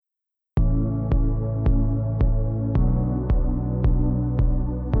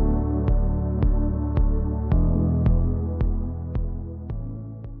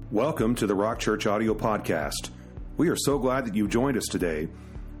Welcome to the Rock Church Audio Podcast. We are so glad that you've joined us today.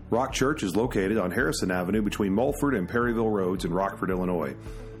 Rock Church is located on Harrison Avenue between Mulford and Perryville Roads in Rockford, Illinois.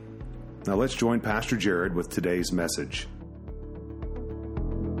 Now let's join Pastor Jared with today's message.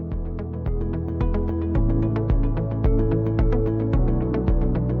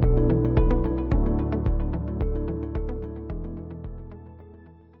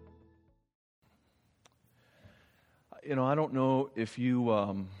 You know, I don't know if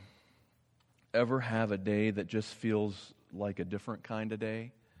you ever have a day that just feels like a different kind of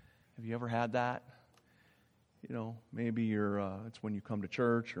day. Have you ever had that? You know, maybe it's when you come to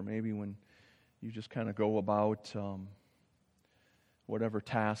church, or maybe when you just kind of go about whatever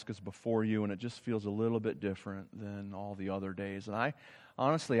task is before you, and it just feels a little bit different than all the other days. And I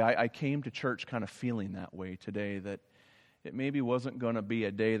came to church kind of feeling that way today, that it maybe wasn't going to be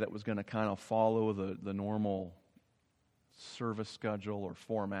a day that was going to kind of follow the normal service schedule or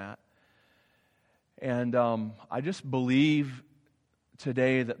format. And I just believe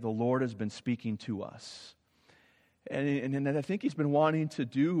today that the Lord has been speaking to us. And I think He's been wanting to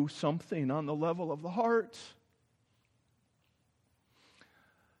do something on the level of the heart.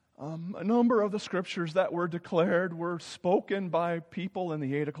 A number of the scriptures that were declared were spoken by people in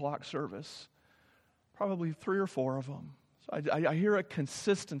the 8 o'clock service. Probably 3 or 4 of them. So I hear a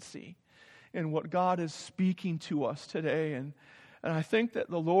consistency in what God is speaking to us today. And I think that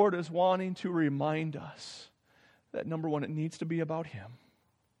the Lord is wanting to remind us that, number one, it needs to be about Him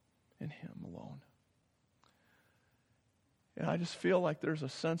and Him alone. And I just feel like there's a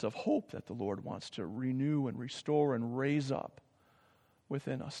sense of hope that the Lord wants to renew and restore and raise up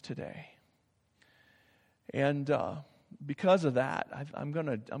within us today. And because of that, I'm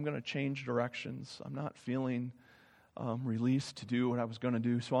gonna change directions. I'm not feeling released to do what I was going to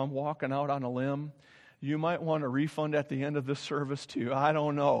do, so I'm walking out on a limb. You might want a refund at the end of this service too. I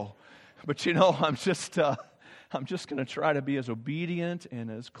don't know, but you know, I'm just going to try to be as obedient and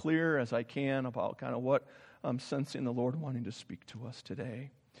as clear as I can about kind of what I'm sensing the Lord wanting to speak to us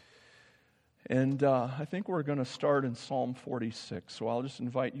today. And I think we're going to start in Psalm 46. So I'll just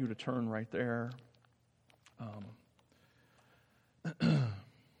invite you to turn right there.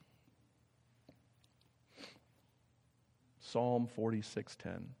 Psalm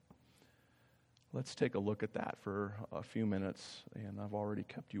 46:10. Let's take a look at that for a few minutes. And I've already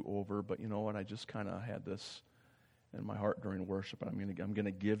kept you over, but you know what? I just kind of had this in my heart during worship, and I'm going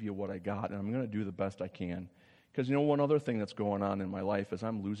to give you what I got, and I'm going to do the best I can. Because you know, one other thing that's going on in my life is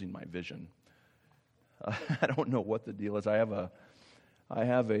I'm losing my vision. I don't know what the deal is. I have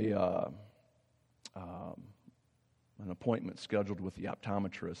an appointment scheduled with the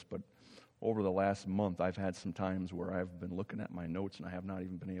optometrist, but over the last month, I've had some times where I've been looking at my notes and I have not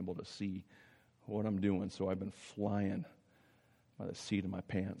even been able to see what I'm doing. So I've been flying by the seat of my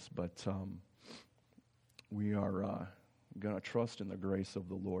pants. But we are going to trust in the grace of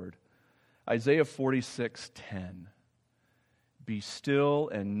the Lord. Isaiah 46:10. Be still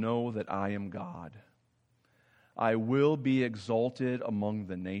and know that I am God. I will be exalted among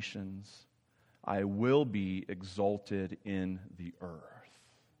the nations. I will be exalted in the earth.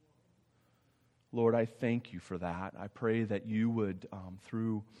 Lord, I thank you for that. I pray that you would,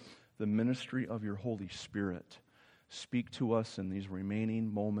 through the ministry of your Holy Spirit, speak to us in these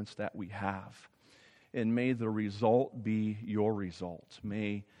remaining moments that we have. And may the result be your result.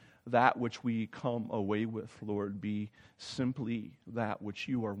 May that which we come away with, Lord, be simply that which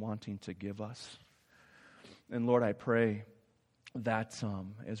you are wanting to give us. And Lord, I pray that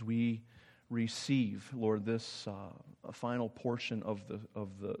as we receive, Lord, this a final portion of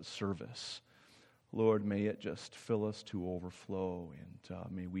the service, Lord, may it just fill us to overflow,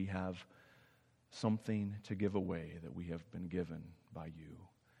 and may we have something to give away that we have been given by you.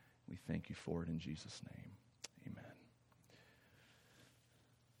 We thank you for it in Jesus' name. Amen.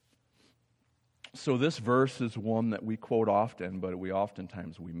 So this verse is one that we quote often, but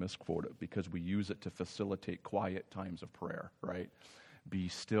oftentimes we misquote it because we use it to facilitate quiet times of prayer, right? Be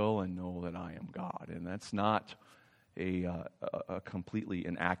still and know that I am God. And that's not a completely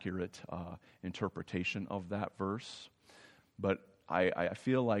inaccurate interpretation of that verse. But I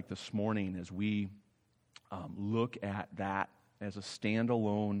feel like this morning, as we look at that as a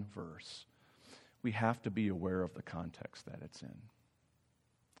standalone verse, we have to be aware of the context that it's in.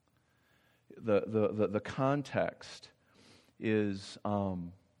 The context is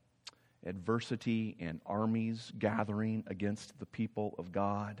adversity and armies gathering against the people of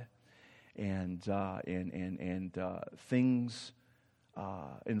God, and things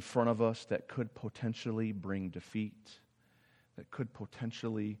in front of us that could potentially bring defeat, that could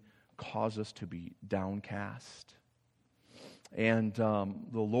potentially cause us to be downcast. And the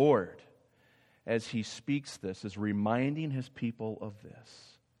Lord, as he speaks this, is reminding his people of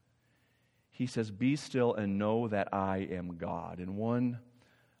this. He says, "Be still and know that I am God." And one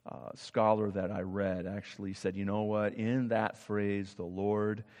scholar that I read actually said, you know what? In that phrase, the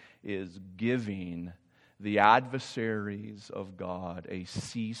Lord is giving the adversaries of God a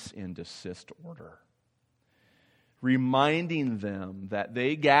cease and desist order, reminding them that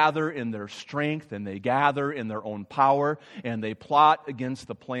they gather in their strength and they gather in their own power and they plot against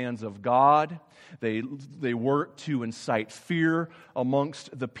the plans of God. They work to incite fear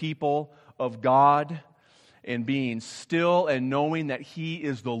amongst the people of God. And being still and knowing that He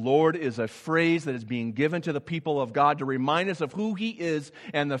is the Lord is a phrase that is being given to the people of God to remind us of who He is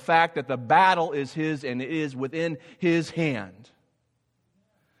and the fact that the battle is His and it is within His hand.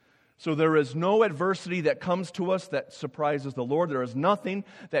 So there is no adversity that comes to us that surprises the Lord. There is nothing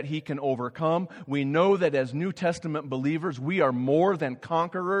that He can overcome. We know that as New Testament believers, we are more than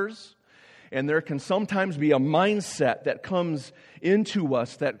conquerors. And there can sometimes be a mindset that comes into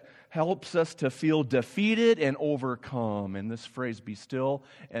us that helps us to feel defeated and overcome. And this phrase, "be still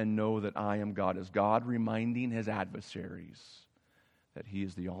and know that I am God," is God reminding His adversaries that He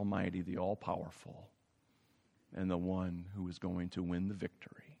is the Almighty, the All-Powerful, and the one who is going to win the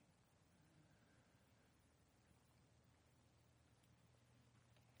victory.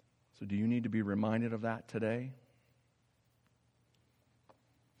 So do you need to be reminded of that today?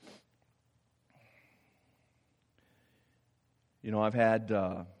 You know, I've had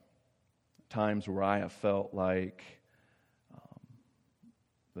times where I have felt like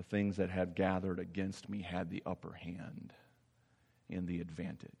the things that had gathered against me had the upper hand and the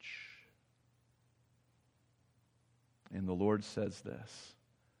advantage. And the Lord says this,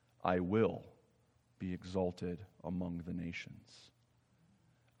 "I will be exalted among the nations.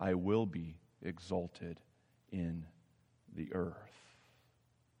 I will be exalted in the earth."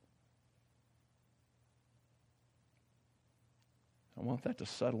 I want that to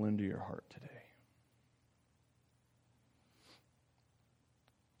settle into your heart today.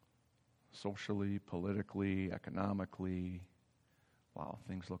 Socially, politically, economically, wow,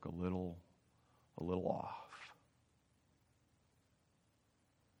 things look a little off.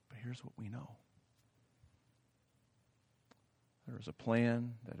 But here's what we know. There is a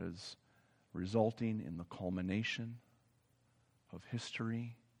plan that is resulting in the culmination of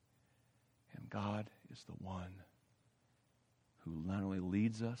history, and God is the one who not only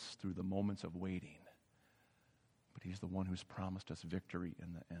leads us through the moments of waiting, but He's the one who's promised us victory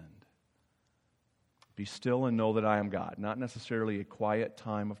in the end. Be still and know that I am God. Not necessarily a quiet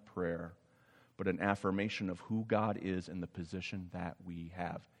time of prayer, but an affirmation of who God is and the position that we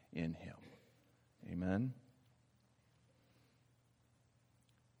have in Him. Amen?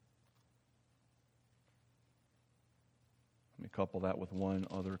 Let me couple that with one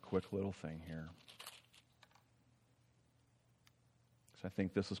other quick little thing here. I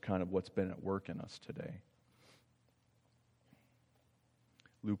think this is kind of what's been at work in us today.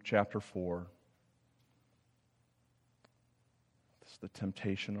 Luke chapter 4. This is the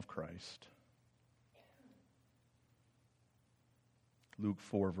temptation of Christ. Luke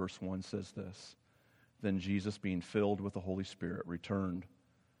 4 verse 1 says this, "Then Jesus, being filled with the Holy Spirit, returned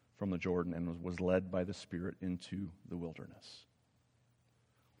from the Jordan and was led by the Spirit into the wilderness."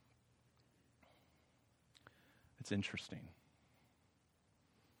 It's interesting.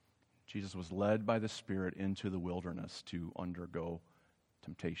 Jesus was led by the Spirit into the wilderness to undergo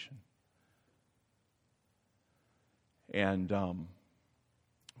temptation. And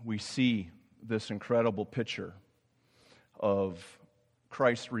we see this incredible picture of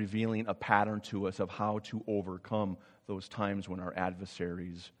Christ revealing a pattern to us of how to overcome those times when our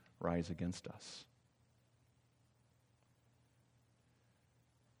adversaries rise against us.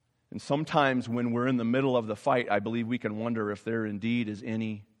 And sometimes when we're in the middle of the fight, I believe we can wonder if there indeed is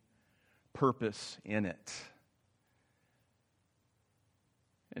any purpose in it.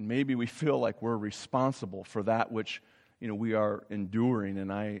 And maybe we feel like we're responsible for that which, we are enduring. And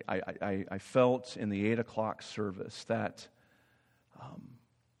I felt in the 8 o'clock service that,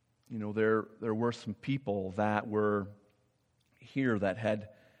 there were some people that were here that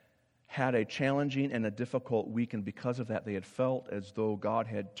had a challenging and a difficult week, and because of that, they had felt as though God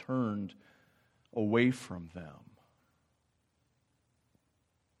had turned away from them.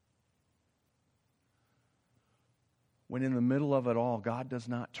 When in the middle of it all, God does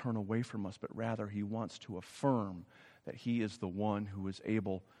not turn away from us, but rather He wants to affirm that He is the one who is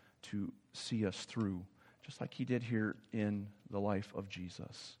able to see us through, just like He did here in the life of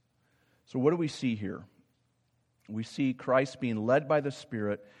Jesus. So what do we see here? We see Christ being led by the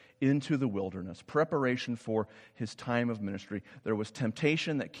Spirit into the wilderness, preparation for his time of ministry. There was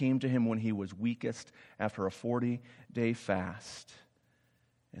temptation that came to him when he was weakest after a 40-day fast.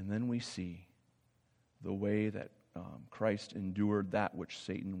 And then we see the way that Christ endured that which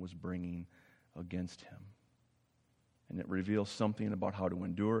Satan was bringing against him. And it reveals something about how to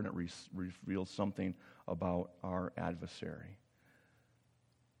endure, and it reveals something about our adversary.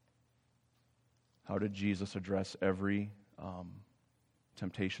 How did Jesus address every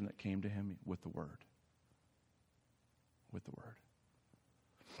temptation that came to him? With the Word. With the Word.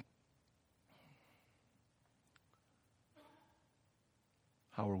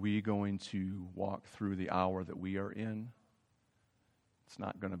 How are we going to walk through the hour that we are in? It's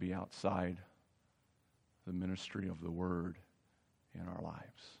not going to be outside the ministry of the Word in our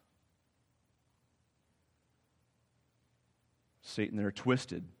lives. Satan there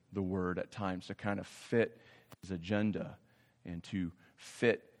twisted the Word at times to kind of fit his agenda and to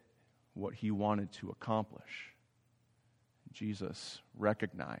fit what he wanted to accomplish. Jesus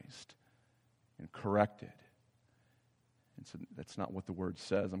recognized and corrected. And so that's not what the Word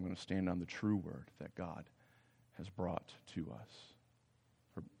says. I'm going to stand on the true Word that God has brought to us.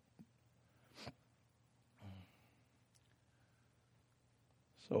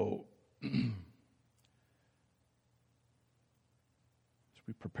 So, as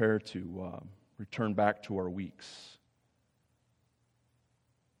we prepare to return back to our weeks,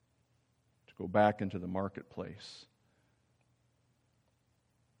 to go back into the marketplace,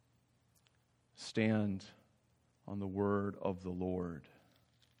 stand on the word of the Lord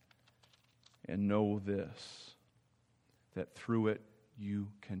and know this, that through it you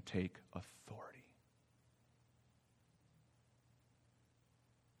can take authority.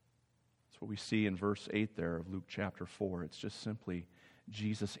 That's what we see in verse 8 there of Luke chapter 4. It's just simply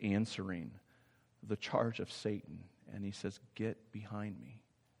Jesus answering the charge of Satan, and he says, "Get behind me."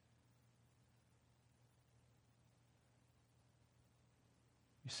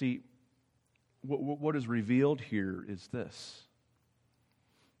 You see, what is revealed here is this.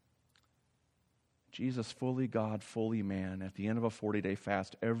 Jesus, fully God, fully man, at the end of a 40-day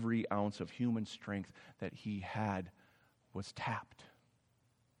fast, every ounce of human strength that he had was tapped.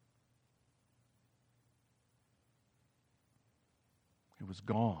 It was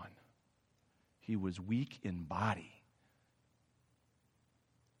gone. He was weak in body.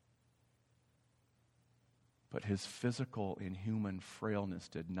 But his physical and human frailness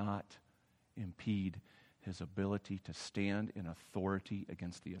did not impede his ability to stand in authority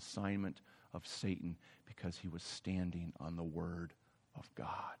against the assignment of Satan, because he was standing on the Word of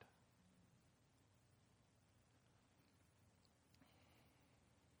God.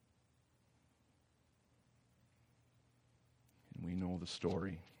 And we know the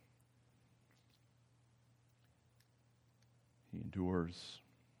story. He endures.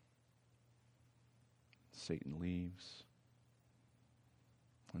 Satan leaves.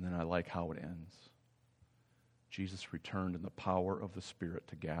 And then I like how it ends. Jesus returned in the power of the Spirit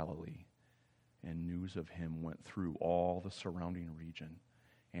to Galilee, and news of him went through all the surrounding region,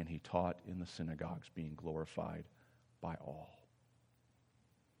 and he taught in the synagogues, being glorified by all.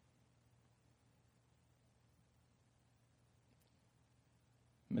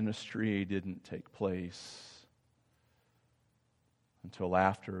 Ministry didn't take place until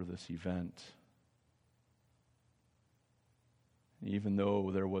after this event. Even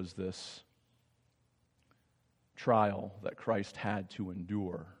though there was this trial that Christ had to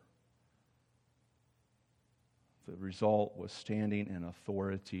endure, the result was standing in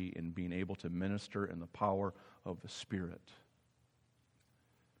authority and being able to minister in the power of the Spirit.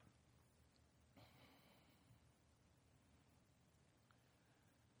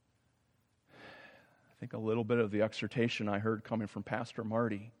 I think a little bit of the exhortation I heard coming from Pastor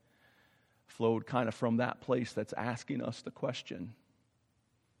Marty flowed kind of from that place that's asking us the question,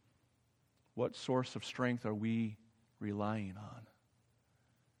 what source of strength are we relying on?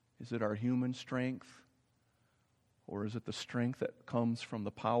 Is it our human strength, or is it the strength that comes from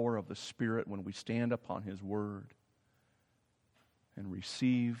the power of the Spirit when we stand upon His Word and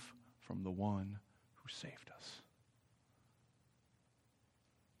receive from the one who saved us?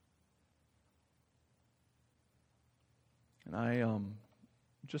 And I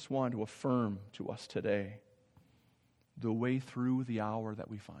just wanted to affirm to us today the way through the hour that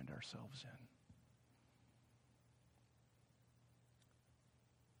we find ourselves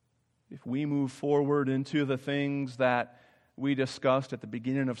in. If we move forward into the things that we discussed at the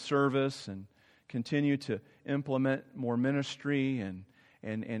beginning of service and continue to implement more ministry and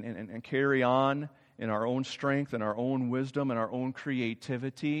carry on in our own strength and our own wisdom and our own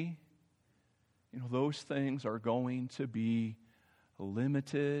creativity, those things are going to be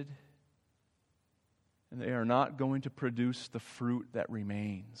limited, and they are not going to produce the fruit that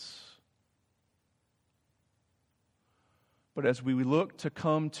remains. But as we look to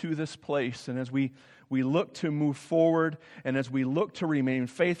come to this place, and as we look to move forward, and as we look to remain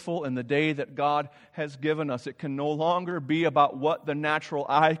faithful in the day that God has given us, it can no longer be about what the natural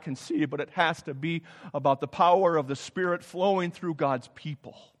eye can see, but it has to be about the power of the Spirit flowing through God's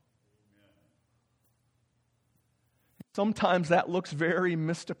people. Sometimes that looks very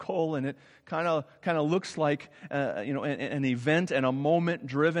mystical, and it kind of looks like an event and a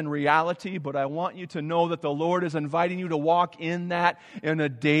moment-driven reality. But I want you to know that the Lord is inviting you to walk in that on a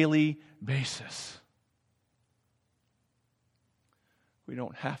daily basis. We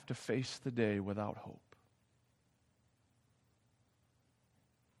don't have to face the day without hope,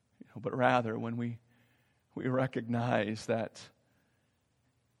 but rather when we recognize that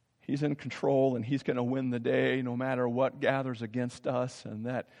He's in control and He's going to win the day no matter what gathers against us, and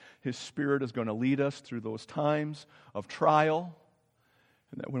that His Spirit is going to lead us through those times of trial,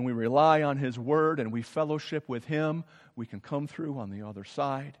 and that when we rely on His Word and we fellowship with Him, we can come through on the other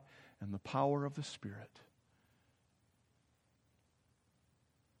side and the power of the Spirit,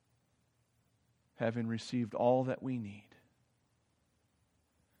 having received all that we need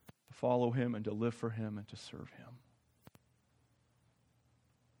to follow Him and to live for Him and to serve Him.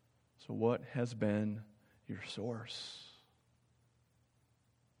 So what has been your source?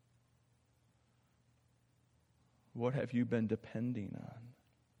 What have you been depending on?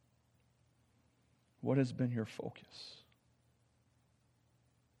 What has been your focus?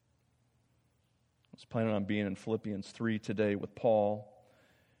 I was planning on being in Philippians 3 today with Paul,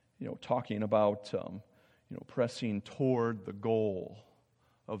 talking about pressing toward the goal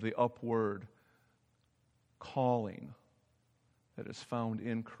of the upward calling that is found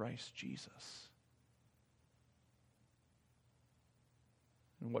in Christ Jesus.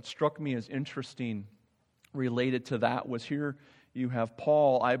 And what struck me as interesting related to that was here you have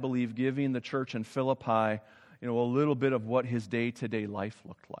Paul, I believe, giving the church in Philippi, a little bit of what his day-to-day life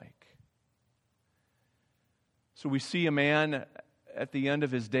looked like. So we see a man at the end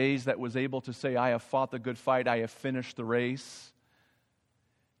of his days that was able to say, I have fought the good fight, I have finished the race.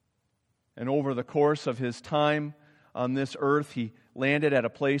 And over the course of his time on this earth, he landed at a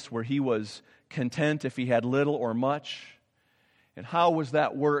place where he was content if he had little or much. And how was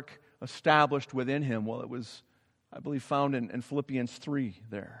that work established within him? Well, it was, I believe, found in Philippians 3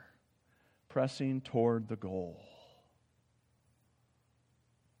 there. Pressing toward the goal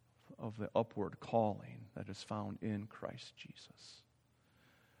of the upward calling that is found in Christ Jesus.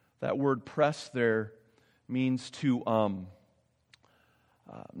 That word press there means to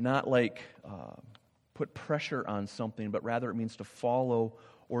not like put pressure on something, but rather it means to follow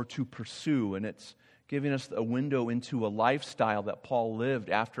or to pursue. And it's giving us a window into a lifestyle that Paul lived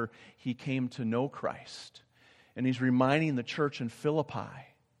after he came to know Christ. And he's reminding the church in Philippi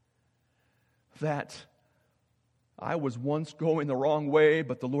that I was once going the wrong way,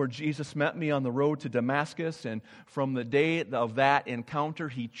 but the Lord Jesus met me on the road to Damascus, and from the day of that encounter,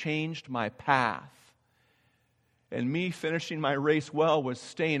 He changed my path. And me finishing my race well was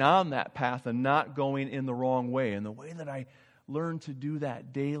staying on that path and not going in the wrong way. And the way that I learned to do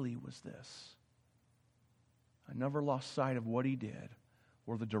that daily was this. I never lost sight of what He did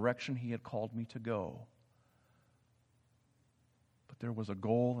or the direction He had called me to go. But there was a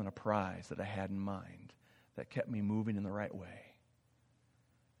goal and a prize that I had in mind that kept me moving in the right way.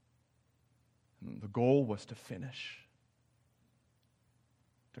 And the goal was to finish,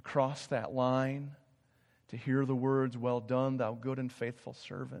 to cross that line, to hear the words, well done, thou good and faithful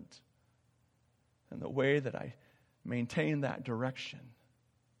servant. And the way that I maintained that direction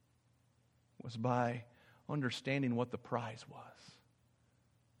was by understanding what the prize was.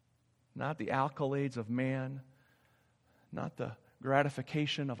 Not the accolades of man, not the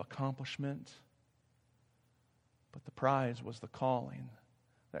gratification of accomplishment, but the prize was the calling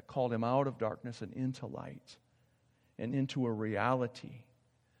that called him out of darkness and into light and into a reality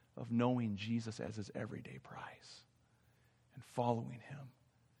of knowing Jesus as his everyday prize and following Him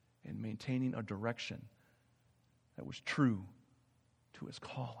and maintaining a direction that was true to his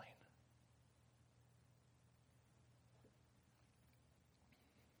calling.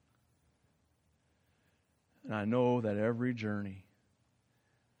 And I know that every journey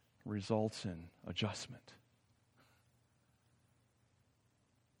results in adjustment.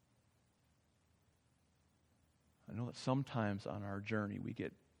 I know that sometimes on our journey we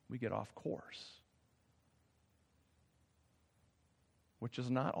get off course, which is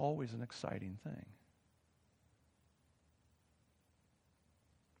not always an exciting thing.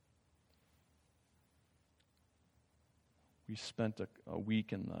 We spent a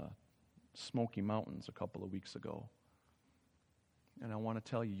week in the Smoky Mountains a couple of weeks ago. And I want to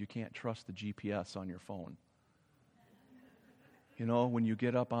tell you, you can't trust the GPS on your phone. You know, when you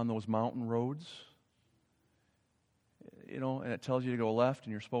get up on those mountain roads, you know, and it tells you to go left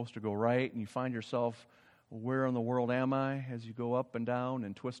and you're supposed to go right, and you find yourself, where in the world am I, as you go up and down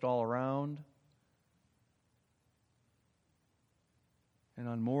and twist all around. And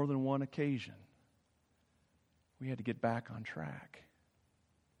on more than one occasion, we had to get back on track.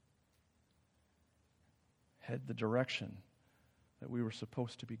 Head the direction that we were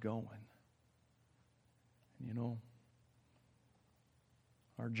supposed to be going. And you know,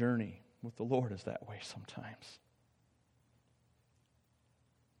 our journey with the Lord is that way sometimes.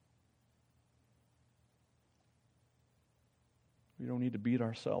 We don't need to beat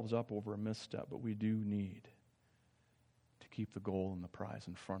ourselves up over a misstep, but we do need to keep the goal and the prize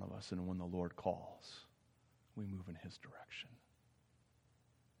in front of us. And when the Lord calls, we move in His direction.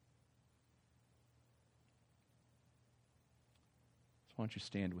 So why don't you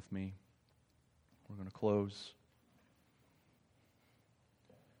stand with me? We're going to close.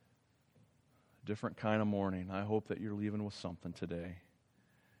 A different kind of morning. I hope that you're leaving with something today.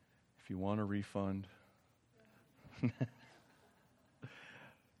 If you want a refund,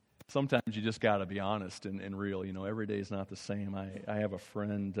 sometimes you just got to be honest and real. You know, every day is not the same. I have a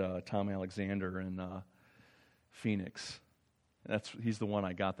friend, Tom Alexander, in Phoenix. He's the one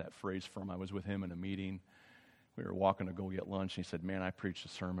I got that phrase from. I was with him in a meeting. We were walking to go get lunch, and he said, man, I preached a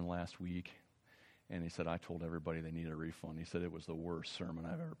sermon last week. And he said, I told everybody they needed a refund. He said, it was the worst sermon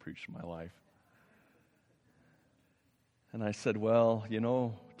I've ever preached in my life. And I said, well, you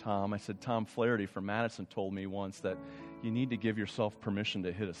know, Tom, Tom Flaherty from Madison told me once that you need to give yourself permission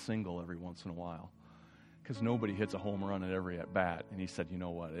to hit a single every once in a while, because nobody hits a home run at every at-bat. And he said, you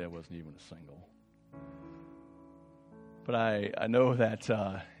know what, it wasn't even a single. But I know that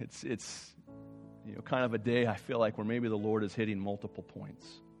it's you know, kind of a day I feel like where maybe the Lord is hitting multiple points.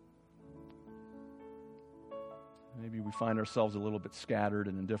 Maybe we find ourselves a little bit scattered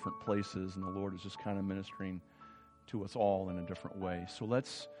and in different places, and the Lord is just kind of ministering to us all in a different way. So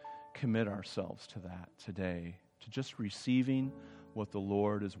let's commit ourselves to that today, to just receiving what the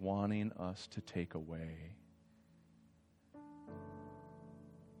Lord is wanting us to take away.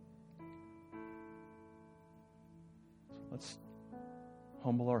 So let's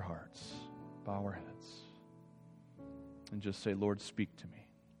humble our hearts, bow our heads, and just say, Lord, speak to me.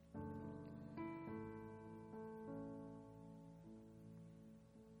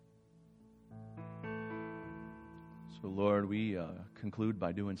 So, Lord, we conclude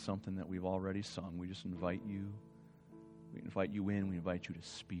by doing something that we've already sung. We just invite you. We invite you in. We invite you to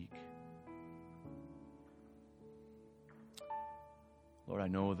speak. Lord, I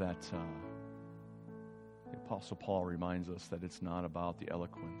know that the Apostle Paul reminds us that it's not about the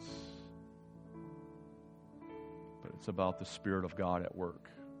eloquence, but it's about the Spirit of God at work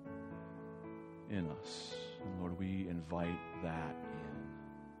in us. And Lord, we invite that in.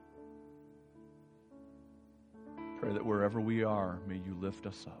 Pray that wherever we are, may you lift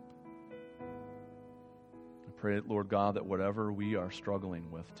us up. I pray, Lord God, that whatever we are struggling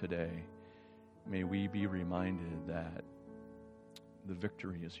with today, may we be reminded that the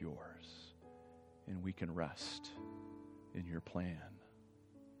victory is yours, and we can rest in your plan.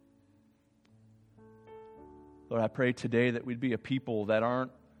 Lord, I pray today that we'd be a people that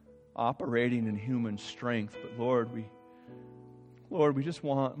aren't operating in human strength, but Lord, we just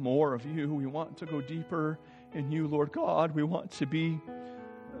want more of you. We want to go deeper in you, Lord God. We want to be,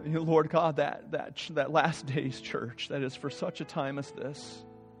 Lord God, that last days church that is for such a time as this.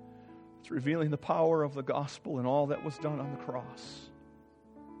 It's revealing the power of the gospel and all that was done on the cross.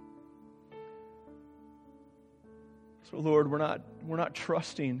 So, Lord, we're not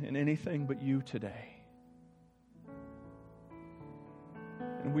trusting in anything but you today.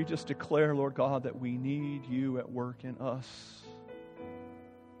 And we just declare, Lord God, that we need you at work in us.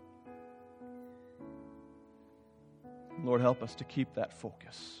 Lord, help us to keep that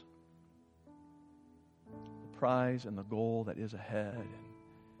focus. The prize and the goal that is ahead.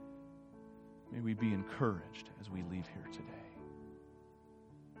 And may we be encouraged as we leave here today.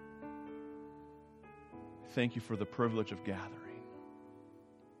 Thank you for the privilege of gathering.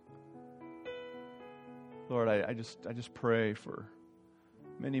 Lord, I just pray for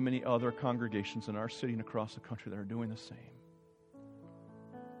many, many other congregations in our city and across the country that are doing the same.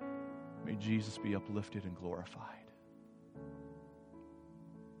 May Jesus be uplifted and glorified.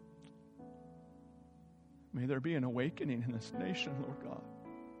 May there be an awakening in this nation, Lord God.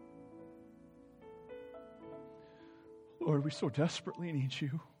 Lord, we so desperately need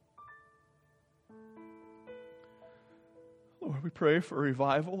you. Lord, we pray for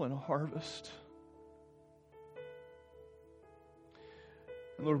revival and a harvest.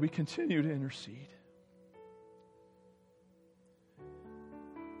 And Lord, we continue to intercede.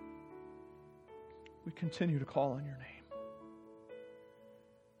 We continue to call on your name.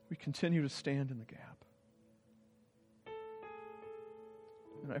 We continue to stand in the gap.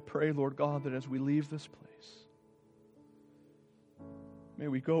 And I pray, Lord God, that as we leave this place, may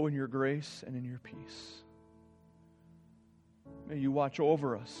we go in your grace and in your peace. May you watch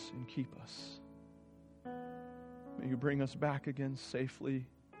over us and keep us. May you bring us back again safely,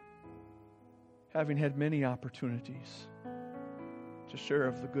 having had many opportunities to share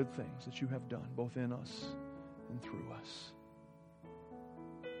of the good things that you have done, both in us and through us.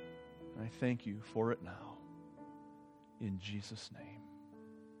 And I thank you for it now. In Jesus' name,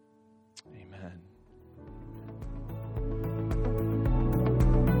 amen.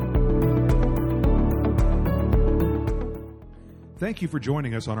 Thank you for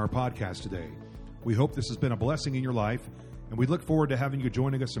joining us on our podcast today. We hope this has been a blessing in your life, and we look forward to having you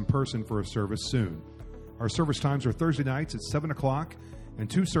joining us in person for a service soon. Our service times are Thursday nights at 7 o'clock and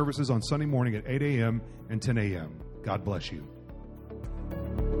 2 services on Sunday morning at 8 a.m. and 10 a.m. God bless you.